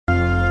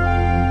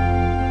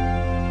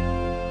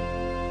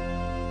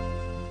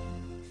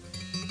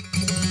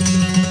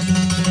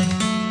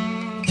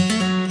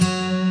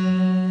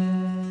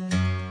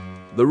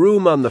The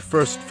room on the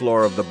first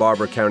floor of the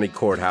Barber County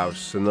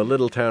Courthouse in the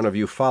little town of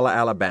Eufaula,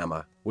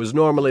 Alabama, was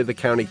normally the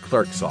county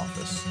clerk's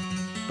office.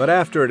 But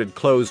after it had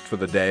closed for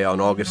the day on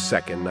August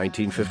 2nd,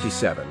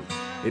 1957,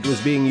 it was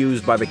being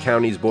used by the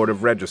county's Board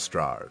of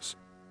Registrars,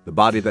 the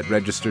body that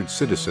registered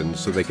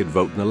citizens so they could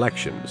vote in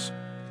elections.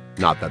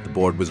 Not that the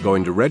board was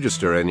going to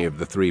register any of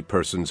the 3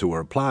 persons who were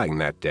applying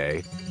that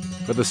day,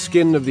 but the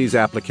skin of these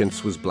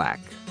applicants was black.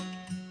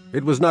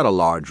 It was not a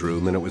large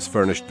room, and it was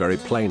furnished very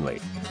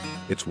plainly.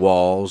 Its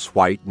walls,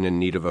 white and in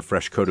need of a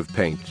fresh coat of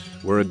paint,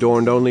 were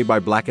adorned only by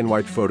black and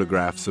white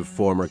photographs of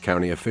former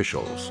county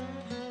officials.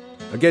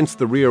 Against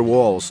the rear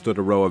wall stood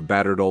a row of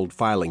battered old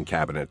filing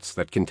cabinets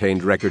that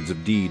contained records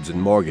of deeds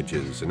and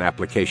mortgages and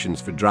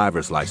applications for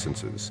driver's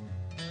licenses.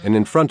 And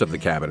in front of the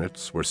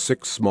cabinets were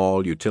 6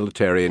 small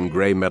utilitarian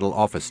gray metal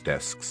office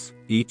desks,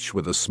 each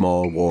with a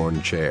small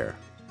worn chair.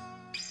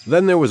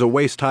 Then there was a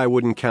waist-high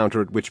wooden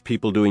counter at which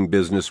people doing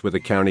business with the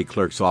county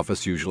clerk's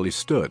office usually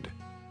stood.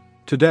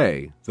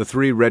 Today, the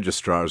 3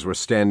 registrars were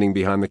standing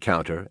behind the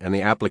counter, and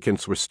the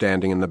applicants were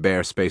standing in the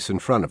bare space in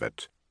front of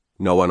it.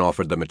 No one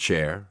offered them a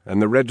chair,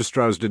 and the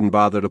registrars didn't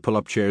bother to pull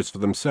up chairs for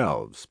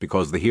themselves,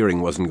 because the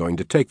hearing wasn't going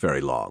to take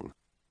very long.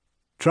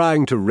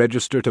 Trying to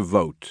register to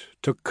vote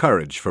took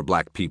courage for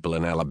black people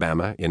in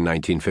Alabama in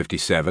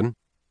 1957,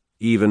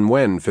 even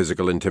when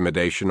physical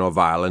intimidation or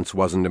violence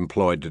wasn't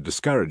employed to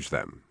discourage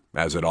them,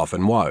 as it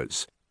often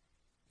was.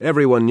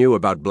 Everyone knew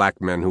about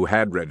black men who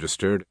had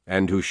registered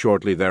and who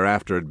shortly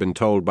thereafter had been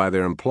told by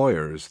their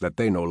employers that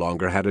they no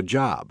longer had a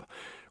job,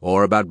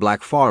 or about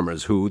black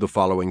farmers who, the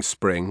following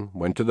spring,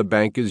 went to the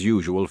bank as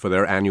usual for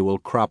their annual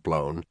crop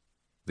loan,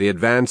 the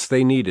advance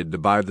they needed to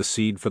buy the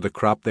seed for the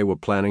crop they were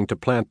planning to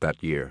plant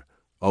that year,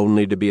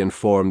 only to be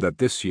informed that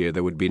this year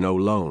there would be no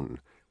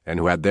loan, and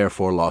who had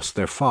therefore lost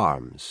their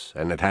farms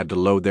and had to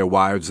load their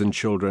wives and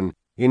children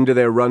into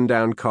their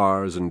run-down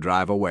cars and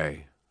drive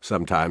away,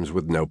 sometimes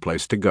with no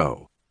place to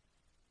go.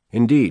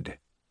 Indeed,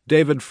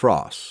 David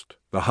Frost,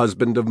 the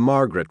husband of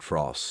Margaret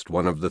Frost,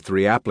 one of the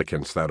 3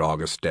 applicants that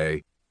August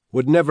day,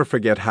 would never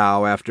forget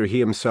how, after he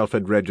himself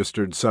had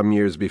registered some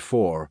years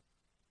before,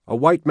 a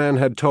white man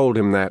had told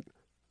him that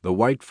the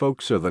white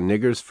folks are the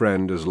nigger's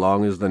friend as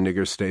long as the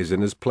nigger stays in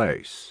his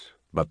place,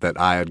 but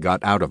that I had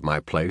got out of my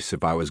place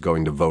if I was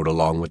going to vote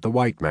along with the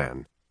white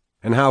man,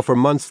 and how for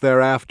months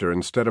thereafter,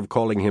 instead of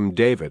calling him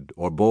David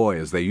or boy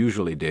as they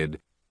usually did,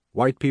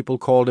 white people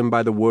called him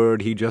by the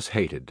word he just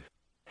hated.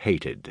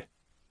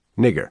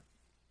 Nigger.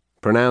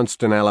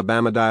 Pronounced in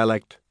Alabama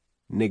dialect,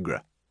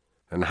 nigra.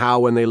 And how,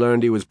 when they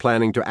learned he was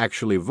planning to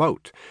actually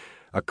vote,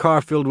 a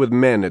car filled with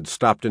men had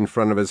stopped in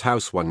front of his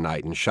house one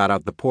night and shot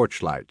out the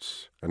porch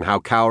lights, and how,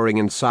 cowering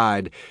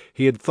inside,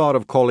 he had thought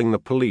of calling the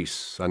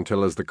police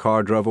until, as the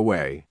car drove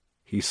away,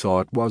 he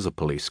saw it was a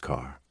police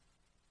car.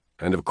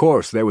 And of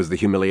course there was the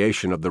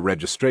humiliation of the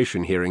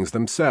registration hearings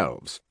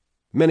themselves.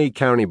 Many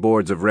county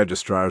boards of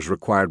registrars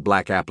required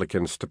black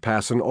applicants to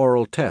pass an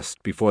oral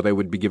test before they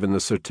would be given the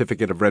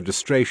certificate of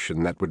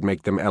registration that would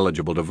make them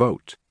eligible to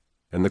vote.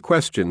 And the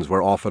questions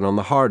were often on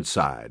the hard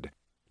side.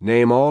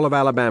 Name all of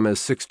Alabama's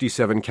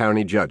 67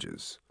 county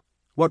judges.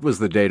 What was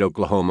the date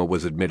Oklahoma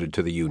was admitted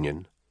to the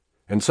Union?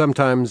 And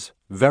sometimes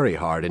very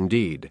hard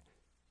indeed.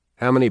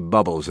 How many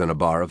bubbles in a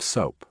bar of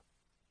soap?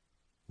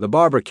 The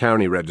Barber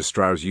County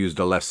registrars used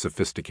a less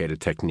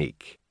sophisticated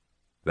technique.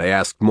 They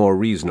asked more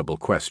reasonable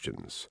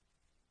questions.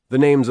 The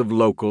names of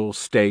local,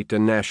 state,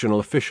 and national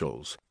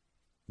officials.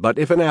 But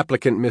if an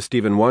applicant missed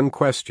even one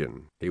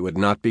question, he would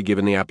not be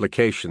given the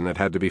application that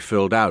had to be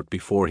filled out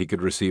before he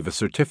could receive a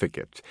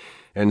certificate.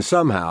 And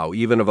somehow,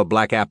 even if a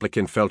black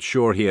applicant felt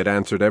sure he had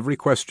answered every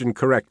question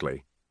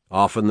correctly,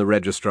 often the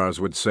registrars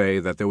would say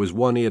that there was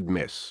one he had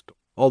missed,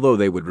 although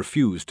they would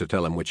refuse to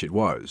tell him which it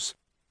was.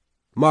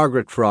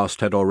 Margaret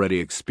Frost had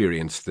already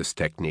experienced this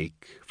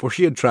technique, for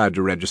she had tried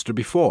to register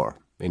before,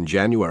 in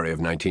January of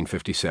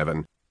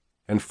 1957,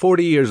 and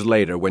 40 years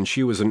later, when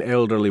she was an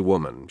elderly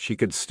woman, she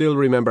could still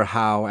remember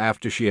how,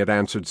 after she had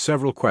answered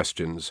several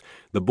questions,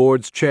 the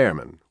board's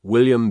chairman,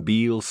 William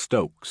Beale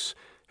Stokes,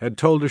 had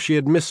told her she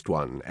had missed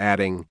one,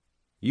 adding,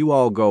 "You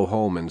all go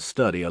home and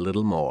study a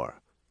little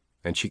more."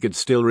 And she could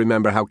still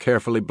remember how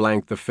carefully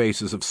blank the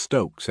faces of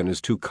Stokes and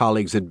his 2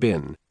 colleagues had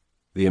been,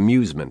 the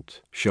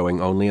amusement showing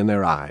only in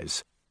their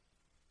eyes.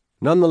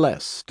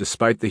 Nonetheless,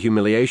 despite the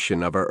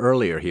humiliation of her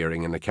earlier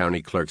hearing in the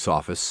county clerk's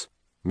office,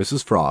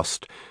 Mrs.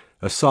 Frost,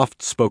 a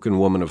soft-spoken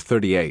woman of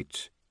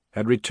 38,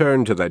 had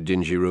returned to that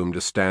dingy room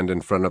to stand in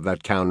front of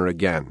that counter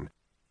again.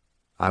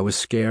 "I was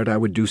scared I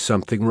would do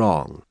something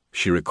wrong,"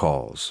 she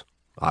recalls.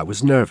 "I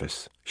was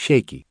nervous,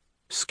 shaky,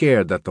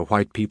 scared that the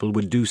white people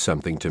would do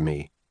something to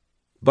me.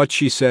 But,"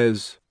 she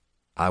says,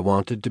 "I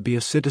wanted to be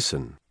a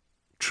citizen,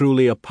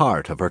 truly a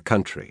part of her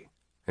country,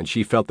 and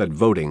she felt that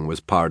voting was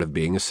part of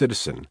being a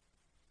citizen.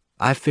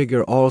 I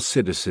figure all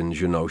citizens,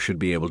 should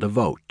be able to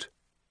vote."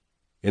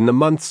 In the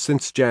months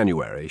since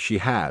January, she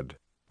had,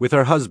 with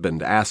her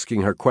husband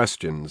asking her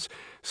questions,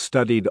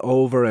 studied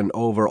over and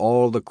over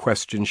all the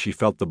questions she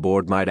felt the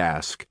board might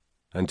ask,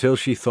 until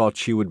she thought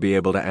she would be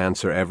able to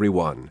answer every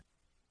one.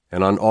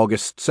 And on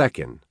August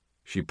 2nd,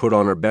 She put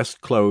on her best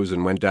clothes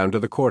and went down to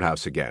the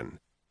courthouse again.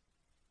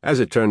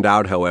 As it turned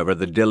out, however,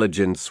 the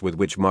diligence with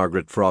which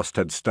Margaret Frost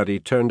had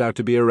studied turned out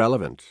to be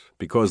irrelevant,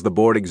 because the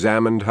board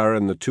examined her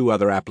and the two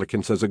other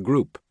applicants as a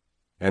group,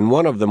 and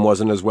one of them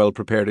wasn't as well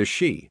prepared as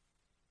she.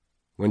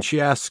 When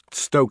she asked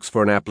Stokes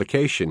for an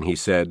application, he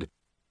said,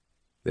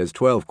 "There's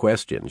 12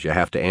 questions you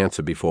have to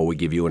answer before we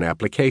give you an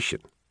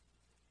application."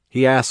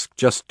 He asked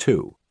just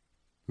 2.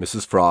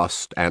 Mrs.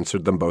 Frost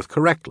answered them both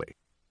correctly,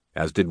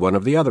 as did one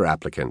of the other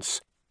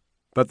applicants.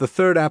 But the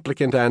third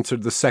applicant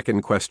answered the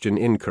second question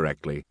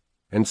incorrectly,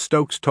 and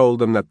Stokes told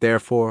them that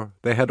therefore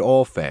they had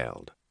all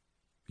failed.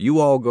 "You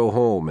all go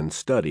home and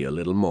study a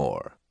little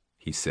more,"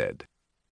 he said.